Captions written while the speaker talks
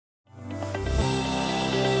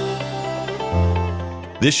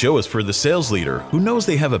This show is for the sales leader who knows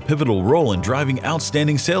they have a pivotal role in driving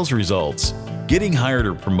outstanding sales results. Getting hired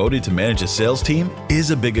or promoted to manage a sales team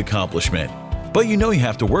is a big accomplishment, but you know you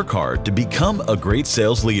have to work hard to become a great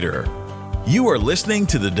sales leader. You are listening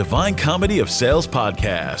to the Divine Comedy of Sales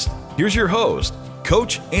podcast. Here's your host,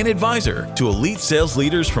 coach and advisor to elite sales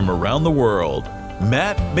leaders from around the world,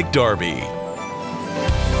 Matt McDarby.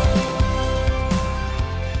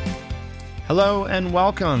 Hello and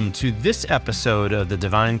welcome to this episode of the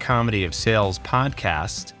Divine Comedy of Sales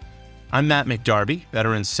podcast. I'm Matt McDarby,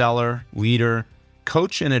 veteran seller, leader,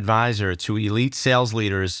 coach, and advisor to elite sales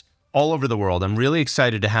leaders all over the world. I'm really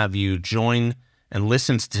excited to have you join and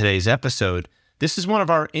listen to today's episode. This is one of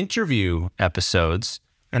our interview episodes,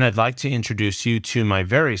 and I'd like to introduce you to my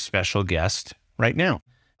very special guest right now.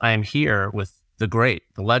 I am here with the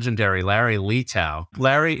legendary Larry Letow.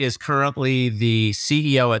 Larry is currently the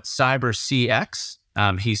CEO at CyberCX.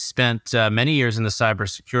 He's spent many years in the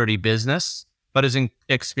cybersecurity business, but his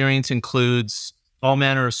experience includes all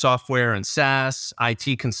manner of software and SaaS,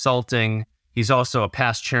 IT consulting. He's also a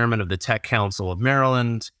past chairman of the Tech Council of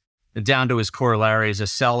Maryland. And down to his core, Larry is a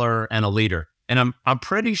seller and a leader. And I'm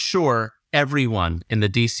pretty sure everyone in the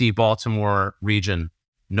DC, Baltimore region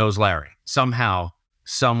knows Larry. Somehow,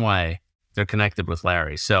 some way, they're connected with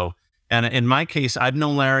Larry. So, and in my case, I've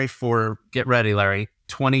known Larry for, get ready, Larry,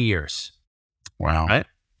 20 years. Wow. Right?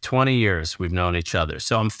 20 years we've known each other.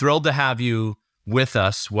 So I'm thrilled to have you with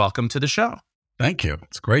us. Welcome to the show. Thank you.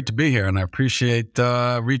 It's great to be here, and I appreciate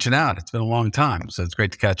reaching out. It's been a long time, so it's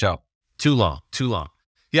great to catch up. Too long.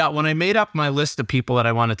 Yeah, when I made up my list of people that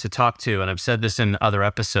I wanted to talk to, and I've said this in other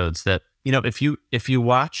episodes, that if you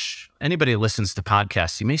watch, anybody who listens to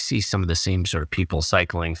podcasts, you may see some of the same sort of people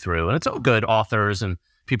cycling through, and it's all good authors and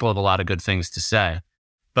people have a lot of good things to say.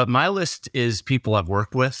 But my list is people I've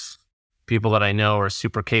worked with, people that I know are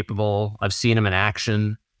super capable. I've seen them in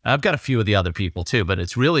action. I've got a few of the other people too, but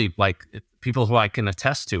it's really like people who I can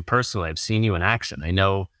attest to personally. I've seen you in action. I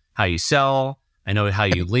know how you sell. I know how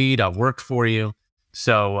you lead. I've worked for you.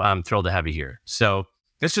 So I'm thrilled to have you here. So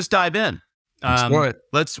let's just dive in.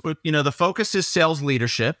 The focus is sales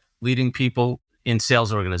leadership, leading people in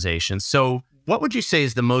sales organizations. So what would you say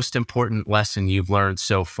is the most important lesson you've learned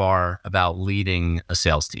so far about leading a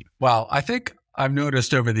sales team? Well, I think I've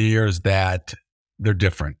noticed over the years that they're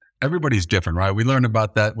different. Everybody's different, right? We learn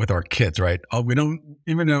about that with our kids, right? We don't,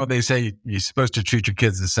 even though they say you're supposed to treat your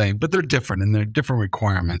kids the same, but they're different and they're different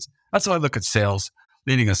requirements. That's how I look at sales,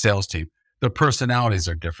 leading a sales team. Their personalities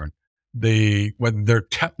are different. Whether they're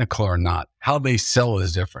technical or not, how they sell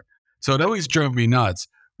is different. So it always drove me nuts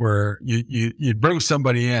where you'd bring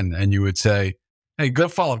somebody in and you would say, hey, go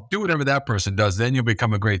do whatever that person does. Then you'll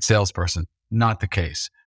become a great salesperson. Not the case.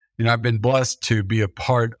 I've been blessed to be a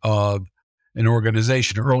part of an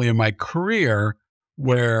organization early in my career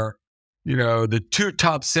where, the two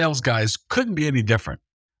top sales guys couldn't be any different,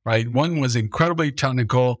 right? One was incredibly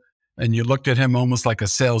technical and you looked at him almost like a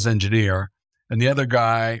sales engineer. And the other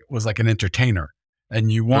guy was like an entertainer, and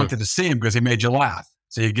you wanted to see him because he made you laugh.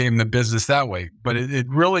 So you gave him the business that way. But it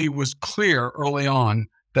really was clear early on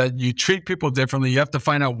that you treat people differently. You have to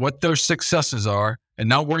find out what their successes are and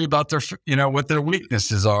not worry about their, what their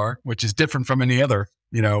weaknesses are, which is different from any other,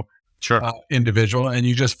 individual. And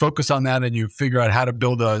you just focus on that and you figure out how to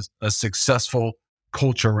build a successful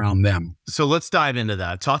culture around them. So let's dive into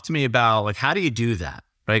that. Talk to me about how do you do that?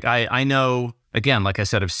 Like I know, again, like I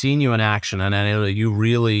said, I've seen you in action, and I know that you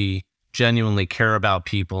really genuinely care about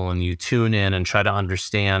people and you tune in and try to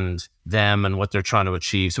understand them and what they're trying to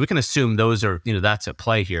achieve. So we can assume those are, that's at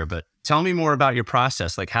play here, but tell me more about your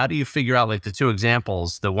process. Like, how do you figure out, the two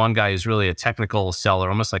examples, the one guy who's really a technical seller,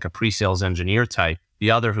 almost like a pre-sales engineer type,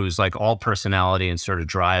 the other who's like all personality and sort of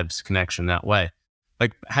drives connection that way.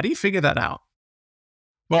 Like, how do you figure that out?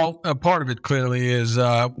 Well, a part of it clearly is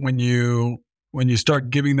when you start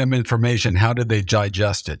giving them information, how do they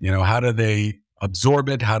digest it? How do they absorb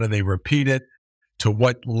it? How do they repeat it? To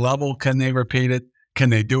what level can they repeat it? Can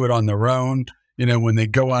they do it on their own? When they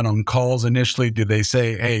go out on calls initially, do they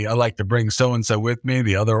say, hey, I like to bring so-and-so with me?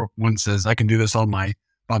 The other one says, I can do this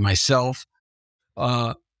by myself.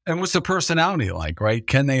 And what's the personality like, right?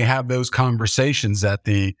 Can they have those conversations at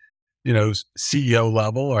the, CEO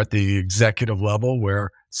level or at the executive level where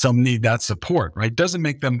some need that support, right? Doesn't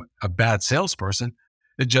make them a bad salesperson.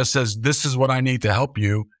 It just says, this is what I need to help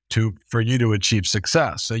you for you to achieve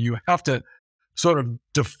success. So you have to sort of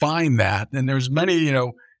define that. And there's many,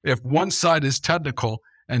 if one side is technical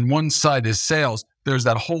and one side is sales, there's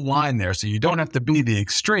that whole line there. So you don't have to be the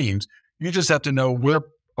extremes. You just have to know where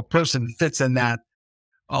a person fits in that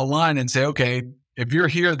line and say, okay, if you're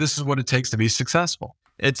here, this is what it takes to be successful.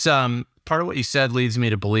 It's part part of what you said leads me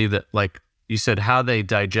to believe that, like you said, how they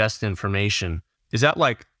digest information. Is that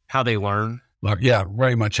like how they learn? Yeah,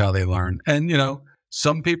 very much how they learn. And,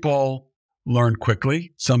 some people learn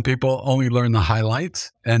quickly. Some people only learn the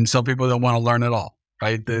highlights, and some people don't want to learn at all,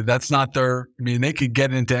 right? That's not they could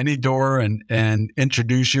get into any door and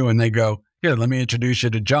introduce you, and they go, here, let me introduce you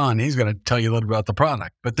to John. He's going to tell you a little about the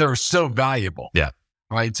product, but they're so valuable. Yeah.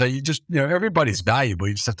 Right. So you just, everybody's valuable.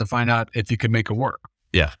 You just have to find out if you can make it work.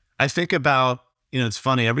 Yeah. I think about, it's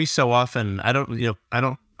funny, every so often, I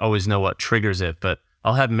don't always know what triggers it, but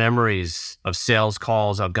I'll have memories of sales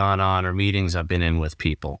calls I've gone on or meetings I've been in with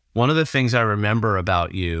people. One of the things I remember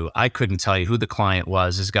about you, I couldn't tell you who the client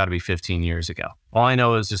was. It's got to be 15 years ago. All I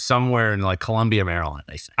know is just somewhere in like Columbia, Maryland,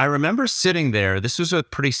 I think. I remember sitting there. This was a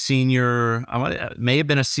pretty senior, may have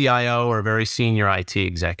been a CIO or a very senior IT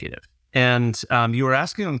executive. And you were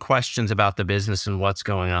asking them questions about the business and what's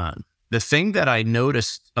going on. The thing that I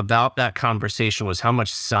noticed about that conversation was how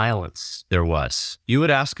much silence there was. You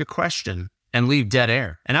would ask a question and leave dead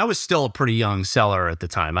air. And I was still a pretty young seller at the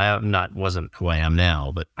time. Wasn't who I am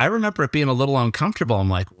now, but I remember it being a little uncomfortable. I'm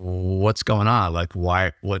like, what's going on? Like,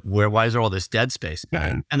 why is there all this dead space?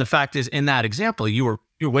 And the fact is, in that example, you're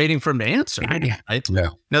waiting for him to answer. Right? Yeah.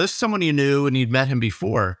 Now, this is someone you knew and you'd met him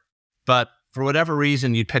before, but for whatever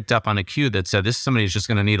reason, you picked up on a cue that said, this is somebody who's just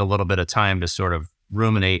going to need a little bit of time to sort of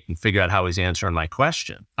ruminate and figure out how he's answering my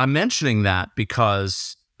question. I'm mentioning that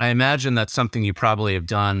because I imagine that's something you probably have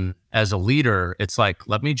done as a leader. It's like,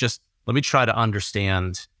 let me try to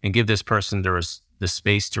understand and give this person the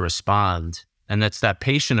space to respond. And that's that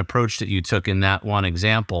patient approach that you took in that one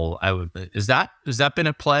example. Has that been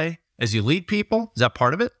at play as you lead people? Is that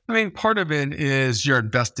part of it? I mean, part of it is you're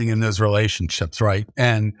investing in those relationships, right?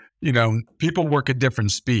 And, people work at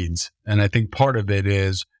different speeds. And I think part of it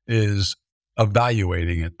is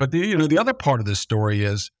evaluating it. But the other part of this story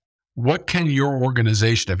is, what can your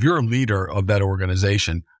organization, if you're a leader of that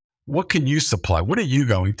organization, what can you supply? What are you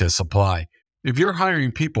going to supply? If you're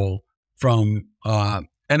hiring people from large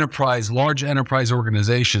enterprise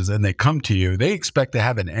organizations and they come to you, they expect to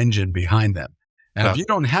have an engine behind them. And if you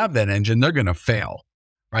don't have that engine, they're going to fail,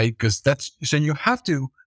 right? Because so you have to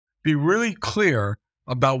be really clear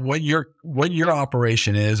about what your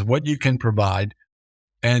operation is, what you can provide,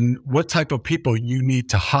 and what type of people you need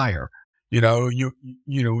to hire.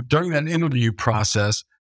 During that interview process,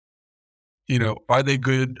 are they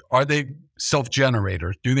good? Are they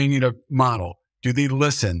self-generators? Do they need a model? Do they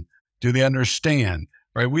listen? Do they understand?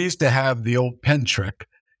 Right? We used to have the old pen trick,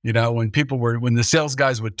 when the sales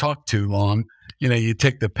guys would talk too long, you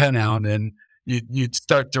take the pen out and you'd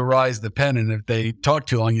start to rise the pen. And if they talk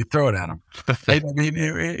too long, you throw it at them. Right? I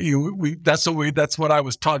mean, that's what I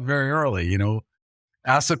was taught very early,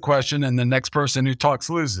 ask a question and the next person who talks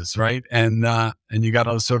loses, right? And you got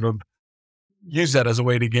to sort of use that as a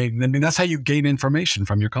way to gain. I mean, that's how you gain information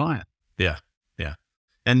from your client. Yeah. Yeah.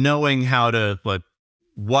 And knowing how to, like,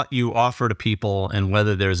 what you offer to people and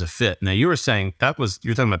whether there's a fit. Now, you were saying you're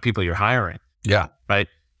talking about people you're hiring. Yeah. Right.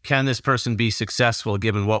 Can this person be successful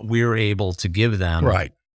given what we're able to give them?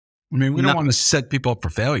 Right. I mean, we don't want to set people up for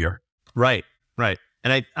failure. Right. Right.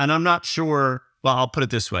 And I'm not sure. Well, I'll put it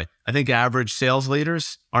this way. I think average sales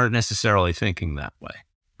leaders aren't necessarily thinking that way,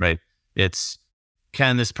 right? It's,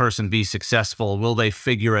 can this person be successful? Will they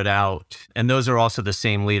figure it out? And those are also the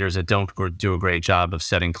same leaders that don't do a great job of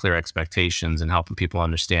setting clear expectations and helping people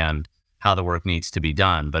understand how the work needs to be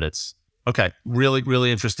done. But it's, okay, really,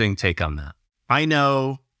 really interesting take on that. I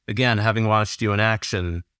know, again, having watched you in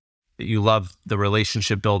action, that you love the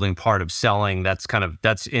relationship building part of selling. That's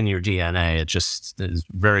in your DNA. There's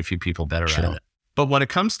very few people better at it. But when it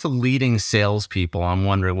comes to leading salespeople, I'm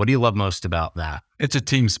wondering, what do you love most about that? It's a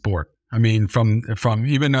team sport. I mean, from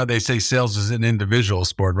even though they say sales is an individual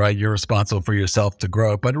sport, right? You're responsible for yourself to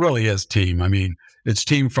grow, but it really is team. I mean, it's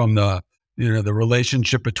team from the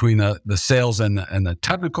relationship between the sales and the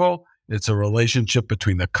technical. It's a relationship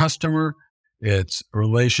between the customer. It's a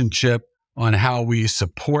relationship on how we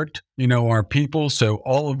support, our people. So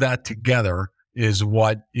all of that together is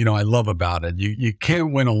what, I love about it. You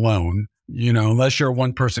can't win alone. Unless you're a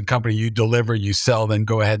one-person company, you deliver, you sell, then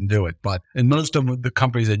go ahead and do it. But in most of the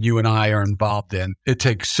companies that you and I are involved in, it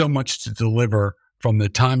takes so much to deliver from the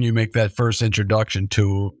time you make that first introduction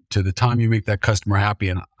to the time you make that customer happy.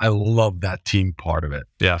 And I love that team part of it.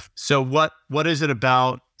 Yeah. So what is it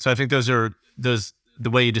about? So I think the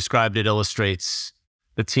way you described it illustrates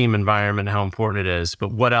the team environment, how important it is.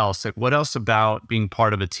 But what else? Like, what else about being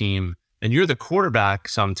part of a team? And you're the quarterback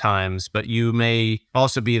sometimes, but you may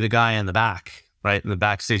also be the guy in the back, right? In the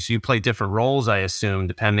backstage. So you play different roles, I assume,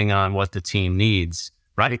 depending on what the team needs.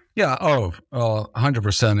 right? Yeah.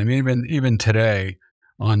 100%. I mean, even today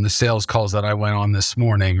on the sales calls that I went on this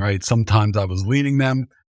morning, right? Sometimes I was leading them.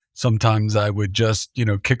 Sometimes I would just,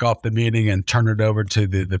 kick off the meeting and turn it over to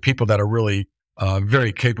the people that are really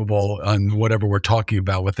very capable on whatever we're talking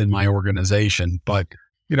about within my organization. But,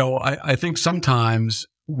 I think sometimes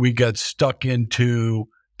we get stuck into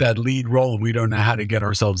that lead role and we don't know how to get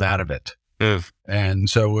ourselves out of it. Mm. And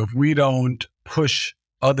so if we don't push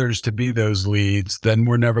others to be those leads, then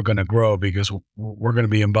we're never going to grow because we're going to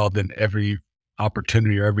be involved in every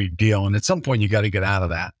opportunity or every deal. And at some point, you got to get out of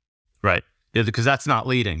that. Right. Yeah, because that's not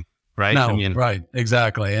leading, right? No, right.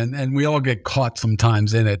 Exactly. And we all get caught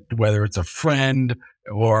sometimes in it, whether it's a friend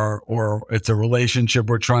or it's a relationship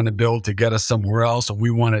we're trying to build to get us somewhere else. And we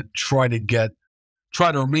want to try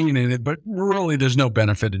to remain in it. But really, there's no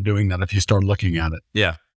benefit in doing that if you start looking at it.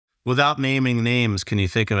 Yeah. Without naming names, can you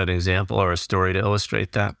think of an example or a story to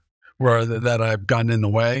illustrate that? Where that I've gotten in the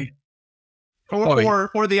way?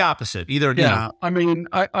 Or the opposite, either. Yeah. I mean,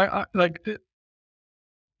 I like,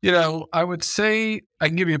 I would say I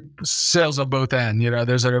can give you sales on both ends.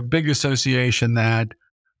 There's a big association that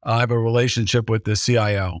I have a relationship with the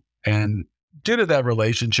CIO. And due to that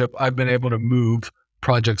relationship, I've been able to move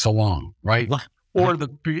projects along, right? Or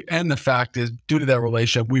the fact is, due to that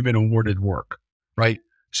relationship, we've been awarded work, right?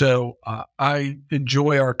 So I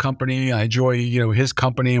enjoy our company. I enjoy, his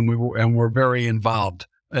company, and we're very involved,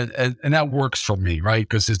 and that works for me, right?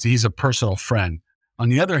 Because he's a personal friend. On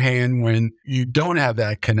the other hand, when you don't have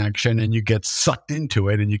that connection and you get sucked into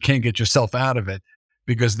it and you can't get yourself out of it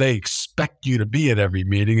because they expect you to be at every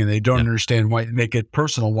meeting and they don't understand why, make it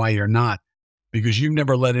personal why you're not, because you've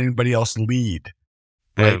never let anybody else lead,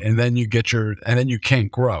 right? Yeah. And then you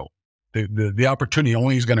can't grow. The opportunity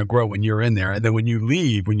only is going to grow when you're in there. And then when you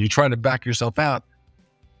leave, when you try to back yourself out,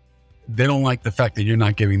 they don't like the fact that you're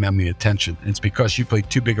not giving them the attention. It's because you played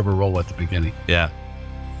too big of a role at the beginning. Yeah.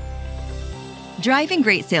 Driving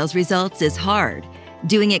great sales results is hard.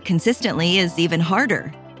 Doing it consistently is even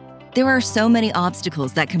harder. There are so many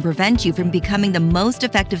obstacles that can prevent you from becoming the most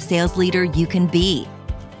effective sales leader you can be.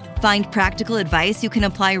 Find practical advice you can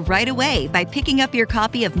apply right away by picking up your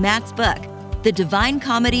copy of Matt's book, The Divine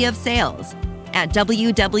Comedy of Sales, at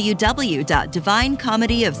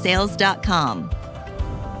www.divinecomedyofsales.com.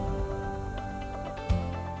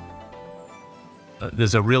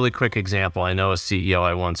 There's a really quick example. I know a CEO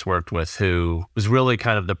I once worked with who was really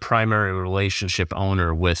kind of the primary relationship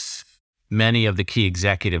owner with many of the key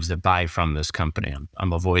executives that buy from this company.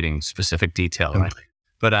 I'm avoiding specific detail, right?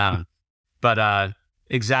 But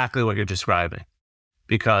exactly what you're describing,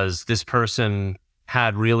 because this person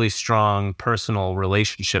had really strong personal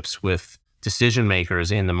relationships with decision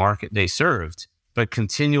makers in the market they served, but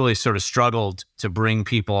continually sort of struggled to bring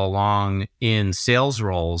people along in sales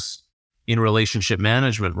roles, in relationship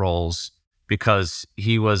management roles, because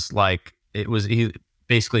he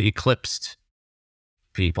basically eclipsed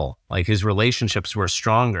people. Like, his relationships were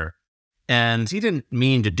stronger, and he didn't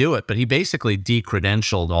mean to do it, but he basically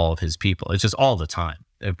decredentialed all of his people. It's just all the time,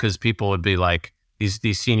 because people would be like,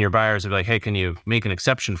 these senior buyers would be like, hey, can you make an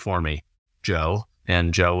exception for me, Joe?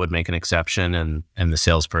 And Joe would make an exception, and the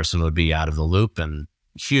salesperson would be out of the loop, and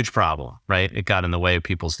huge problem, right? It got in the way of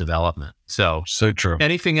people's development. So true.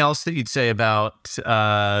 Anything else that you'd say about,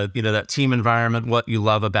 that team environment, what you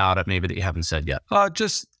love about it, maybe that you haven't said yet? I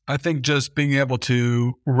think just being able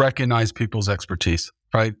to recognize people's expertise,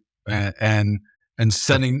 right? And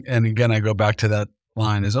setting, and again, I go back to that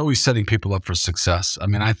line, is always setting people up for success. I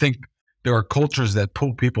mean, I think there are cultures that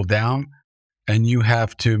pull people down, and you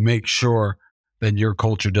have to make sure that your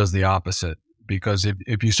culture does the opposite. Because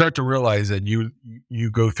if you start to realize that you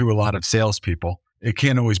go through a lot of salespeople, it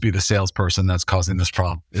can't always be the salesperson that's causing this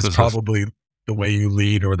problem. It's probably the way you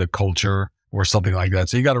lead or the culture or something like that.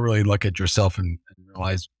 So you got to really look at yourself and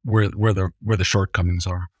realize where the shortcomings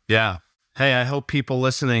are. Yeah. Hey, I hope people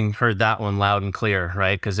listening heard that one loud and clear,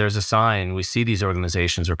 right? Because there's a sign. We see these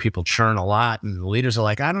organizations where people churn a lot and the leaders are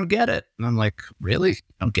like, I don't get it. And I'm like, really? I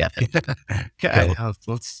don't get it. Okay,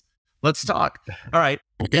 let's talk. All right.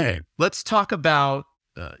 Okay. Let's talk about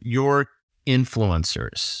your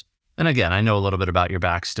influencers. And again, I know a little bit about your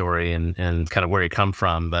backstory and kind of where you come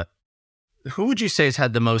from, but who would you say has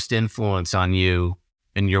had the most influence on you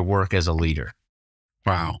in your work as a leader?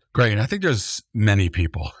 Wow. Great. I think there's many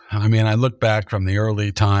people. I mean, I look back from the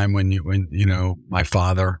early time when my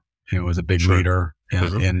father, was a big leader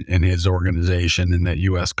in his organization in the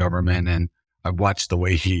U.S. government. And I watched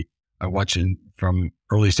him from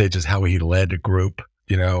early stages, how he led a group.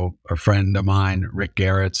 A friend of mine, Rick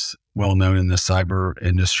Garrett's well known in the cyber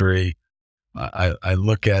industry. I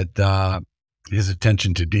look at his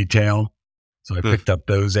attention to detail, So I picked up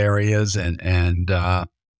those areas and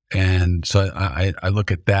so I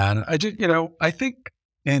look at that. And I just, I think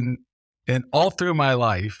in all through my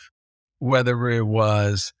life, whether it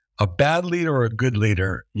was a bad leader or a good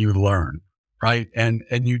leader, you learn, right? And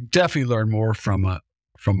you definitely learn more from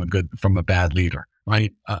a bad leader,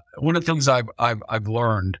 right? One of the things I've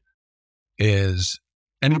learned is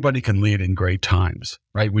anybody can lead in great times,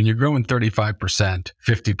 right? When you're growing 35%,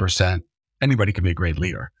 50%, anybody can be a great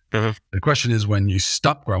leader. Mm-hmm. The question is when you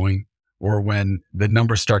stop growing or when the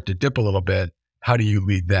numbers start to dip a little bit, how do you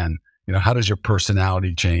lead then? How does your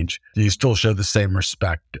personality change? Do you still show the same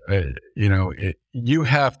respect? You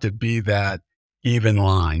have to be that even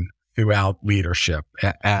line throughout leadership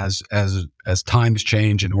as times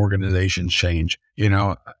change and organizations change.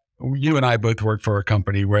 You and I both worked for a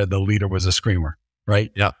company where the leader was a screamer,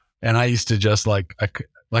 right? Yeah. And I used to just where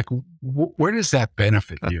does that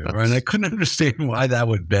benefit you? And I couldn't understand why that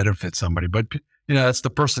would benefit somebody, but that's the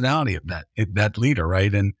personality of that leader,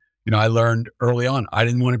 right? And I learned early on I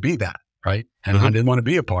didn't want to be that, right? And I didn't want to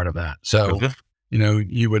be a part of that. So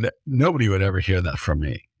nobody would ever hear that from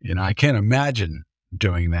me. I can't imagine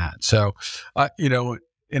doing that. So,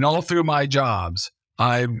 in all through my jobs,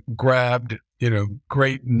 I've grabbed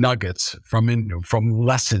great nuggets from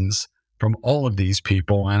lessons from all of these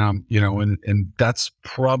people. And and that's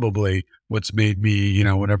probably what's made me,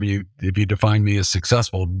 if you define me as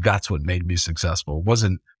successful, that's what made me successful.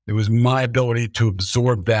 It was my ability to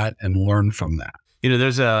absorb that and learn from that.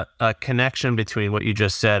 There's a connection between what you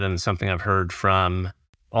just said and something I've heard from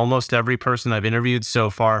almost every person I've interviewed so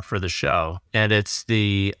far for the show. And it's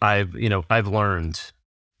I've learned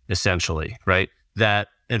essentially, right?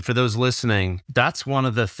 And for those listening, that's one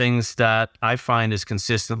of the things that I find is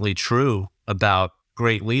consistently true about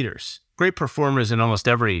great leaders, great performers in almost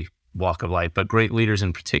every walk of life, but great leaders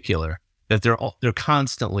in particular, that they're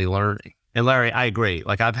constantly learning. And Larry, I agree.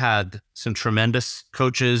 I've had some tremendous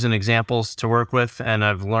coaches and examples to work with, and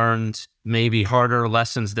I've learned maybe harder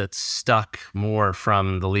lessons that stuck more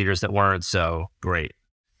from the leaders that weren't so great.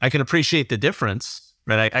 I can appreciate the difference,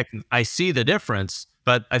 right? I see the difference,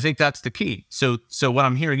 but I think that's the key. So what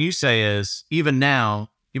I'm hearing you say is, even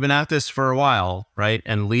now, you've been at this for a while, right?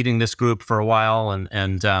 And leading this group for a while,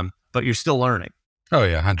 but you're still learning. Oh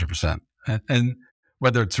yeah, 100%. And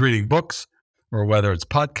whether it's reading books or whether it's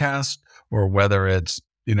podcasts or whether it's,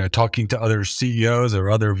 talking to other CEOs or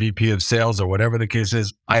other VP of sales or whatever the case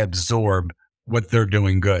is, I absorb what they're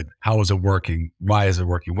doing good. How is it working? Why is it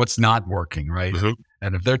working? What's not working, right? Mm-hmm.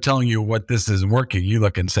 And if they're telling you what this isn't working, you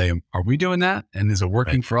look and say, are we doing that? And is it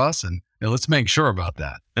working for us? And let's make sure about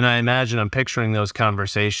that. And I imagine I'm picturing those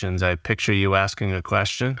conversations. I picture you asking a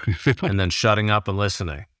question and then shutting up and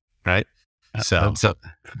listening, right? So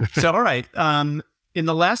all right. In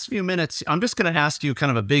the last few minutes, I'm just going to ask you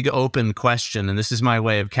kind of a big open question. And this is my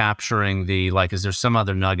way of capturing is there some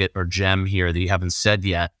other nugget or gem here that you haven't said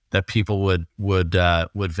yet that people would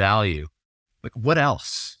value? What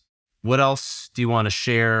else? What else do you want to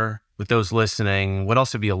share with those listening? What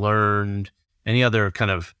else have you learned? Any other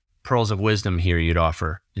kind of pearls of wisdom here you'd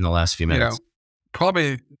offer in the last few minutes?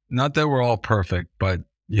 Probably not that we're all perfect, but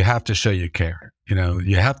you have to show you care.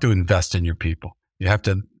 You have to invest in your people. You have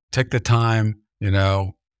to take the time,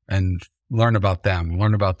 and learn about them,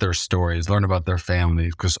 learn about their stories, learn about their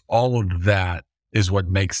families, because all of that is what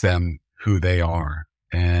makes them who they are.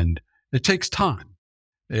 And it takes time,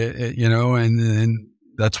 and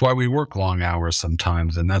that's why we work long hours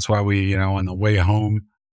sometimes. And that's why we, on the way home,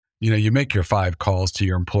 you make your 5 calls to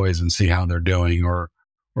your employees and see how they're doing, or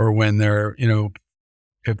when they're,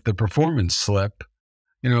 if the performance slip,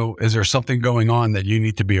 is there something going on that you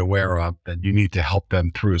need to be aware of that you need to help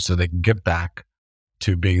them through so they can get back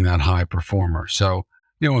to being that high performer? So,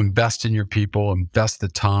 invest in your people, invest the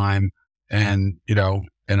time, and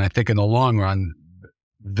I think in the long run,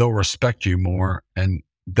 they'll respect you more and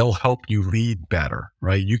they'll help you lead better,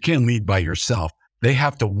 right? You can't lead by yourself. They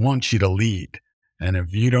have to want you to lead. And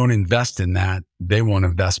if you don't invest in that, they won't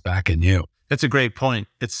invest back in you. That's a great point.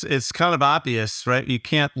 It's kind of obvious, right?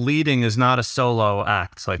 Leading is not a solo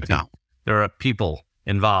act. No. There are people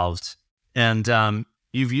involved. And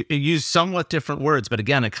you've used somewhat different words, but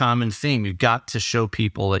again, a common theme. You've got to show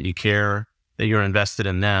people that you care, that you're invested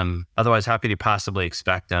in them. Otherwise, how could you possibly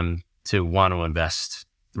expect them to want to invest,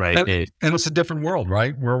 right? And it's a different world,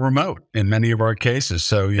 right? We're remote in many of our cases.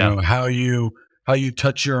 So, how you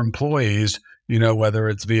touch your employees, whether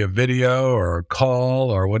it's via video or a call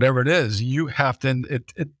or whatever it is, you have to,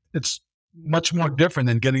 it's much more different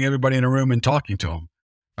than getting everybody in a room and talking to them.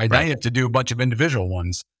 Right? Now you have to do a bunch of individual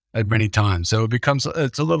ones at many times. So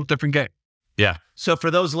it's a little different game. Yeah. So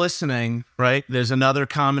for those listening, right, there's another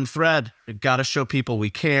common thread. We've got to show people we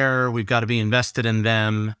care. We've got to be invested in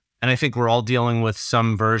them. And I think we're all dealing with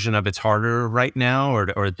some version of it's harder right now,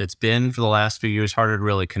 or it's been for the last few years harder to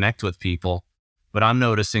really connect with people. What I'm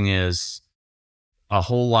noticing is a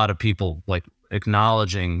whole lot of people like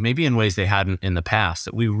acknowledging, maybe in ways they hadn't in the past,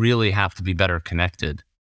 that we really have to be better connected.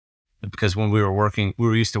 Because when we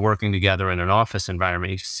were used to working together in an office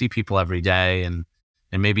environment. You see people every day, and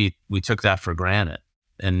maybe we took that for granted.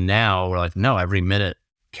 And now we're like, no, every minute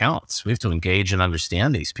counts. We have to engage and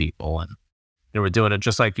understand these people. And we're doing it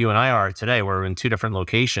just like you and I are today. We're in two different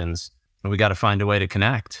locations, and we got to find a way to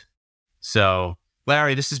connect. So,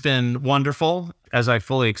 Larry, this has been wonderful, as I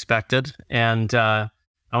fully expected. And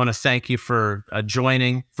I want to thank you for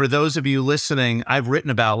joining. For those of you listening, I've written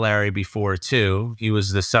about Larry before too. He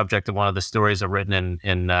was the subject of one of the stories I've written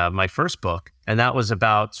in my first book. And that was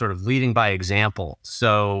about sort of leading by example.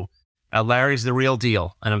 So Larry's the real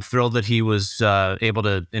deal. And I'm thrilled that he was able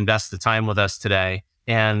to invest the time with us today.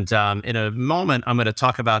 And in a moment, I'm going to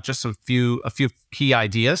talk about just a few key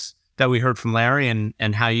ideas that we heard from Larry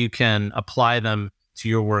and how you can apply them to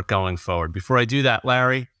your work going forward. Before I do that,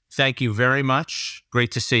 Larry, thank you very much.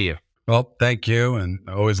 Great to see you. Well, thank you, and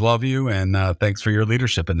I always love you, and thanks for your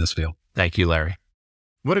leadership in this field. Thank you, Larry.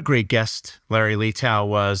 What a great guest Larry Letow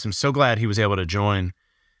was. I'm so glad he was able to join.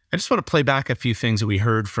 I just want to play back a few things that we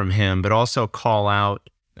heard from him, but also call out,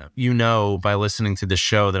 by listening to the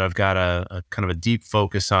show that I've got a kind of a deep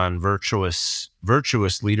focus on virtuous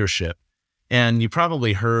leadership. And you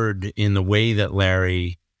probably heard in the way that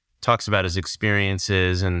Larry talks about his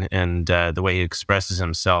experiences and the way he expresses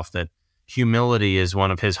himself that humility is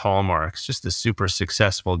one of his hallmarks. Just a super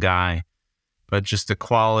successful guy, but just the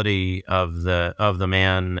quality of the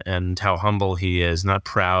man and how humble he is, not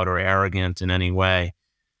proud or arrogant in any way,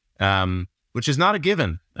 which is not a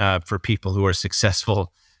given for people who are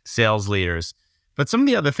successful sales leaders. But some of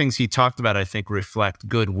the other things he talked about, I think, reflect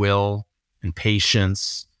goodwill and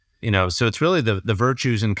patience. So it's really the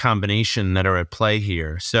virtues in combination that are at play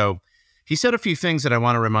here. So he said a few things that I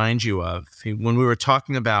want to remind you of. When we were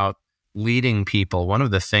talking about leading people, one of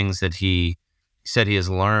the things that he said he has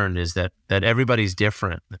learned is that everybody's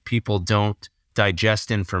different. That people don't digest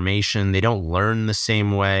information. They don't learn the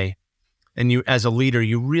same way. And you, as a leader,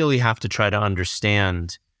 you really have to try to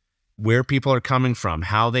understand where people are coming from,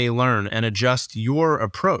 how they learn, and adjust your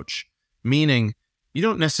approach. Meaning, you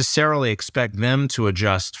don't necessarily expect them to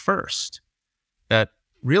adjust first. That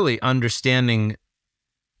really understanding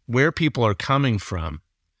where people are coming from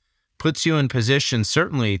puts you in position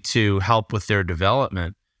certainly to help with their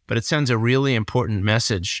development, but it sends a really important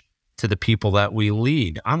message to the people that we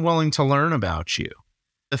lead. I'm willing to learn about you.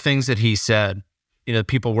 The things that he said,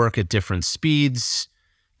 people work at different speeds.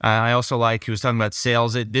 I also he was talking about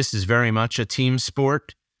sales. This is very much a team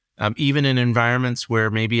sport. Even in environments where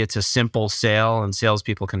maybe it's a simple sale and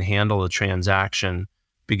salespeople can handle the transaction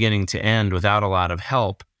beginning to end without a lot of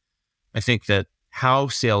help, I think that how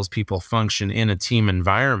salespeople function in a team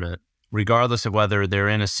environment, regardless of whether they're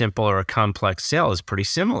in a simple or a complex sale, is pretty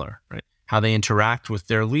similar, right? How they interact with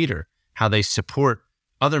their leader, how they support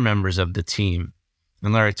other members of the team.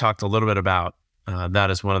 And Larry talked a little bit about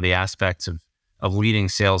that as one of the aspects of leading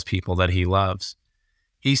salespeople that he loves.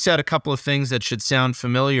 He said a couple of things that should sound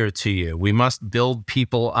familiar to you. We must build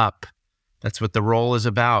people up. That's what the role is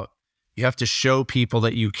about. You have to show people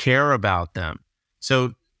that you care about them.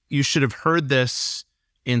 So you should have heard this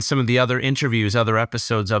in some of the other interviews, other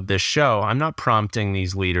episodes of this show. I'm not prompting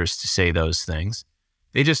these leaders to say those things.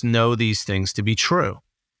 They just know these things to be true.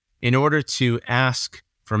 In order to ask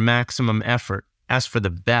for maximum effort, ask for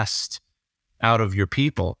the best out of your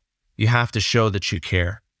people, you have to show that you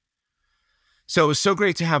care. So it was so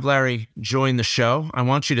great to have Larry join the show. I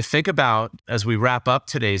want you to think about, as we wrap up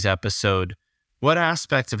today's episode, what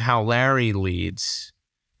aspects of how Larry leads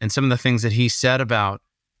and some of the things that he said about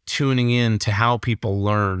tuning in to how people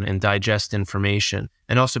learn and digest information,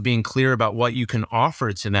 and also being clear about what you can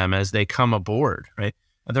offer to them as they come aboard, right?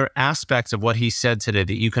 Are there aspects of what he said today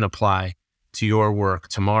that you can apply to your work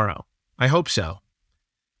tomorrow? I hope so.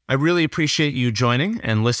 I really appreciate you joining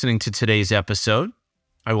and listening to today's episode.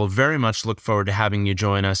 I will very much look forward to having you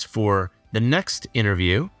join us for the next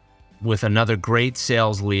interview with another great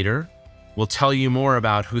sales leader. We'll tell you more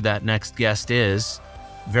about who that next guest is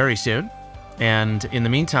very soon. And in the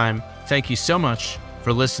meantime, thank you so much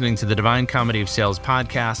for listening to the Divine Comedy of Sales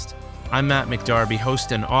podcast. I'm Matt McDarby,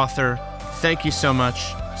 host and author. Thank you so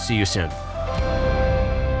much. See you soon.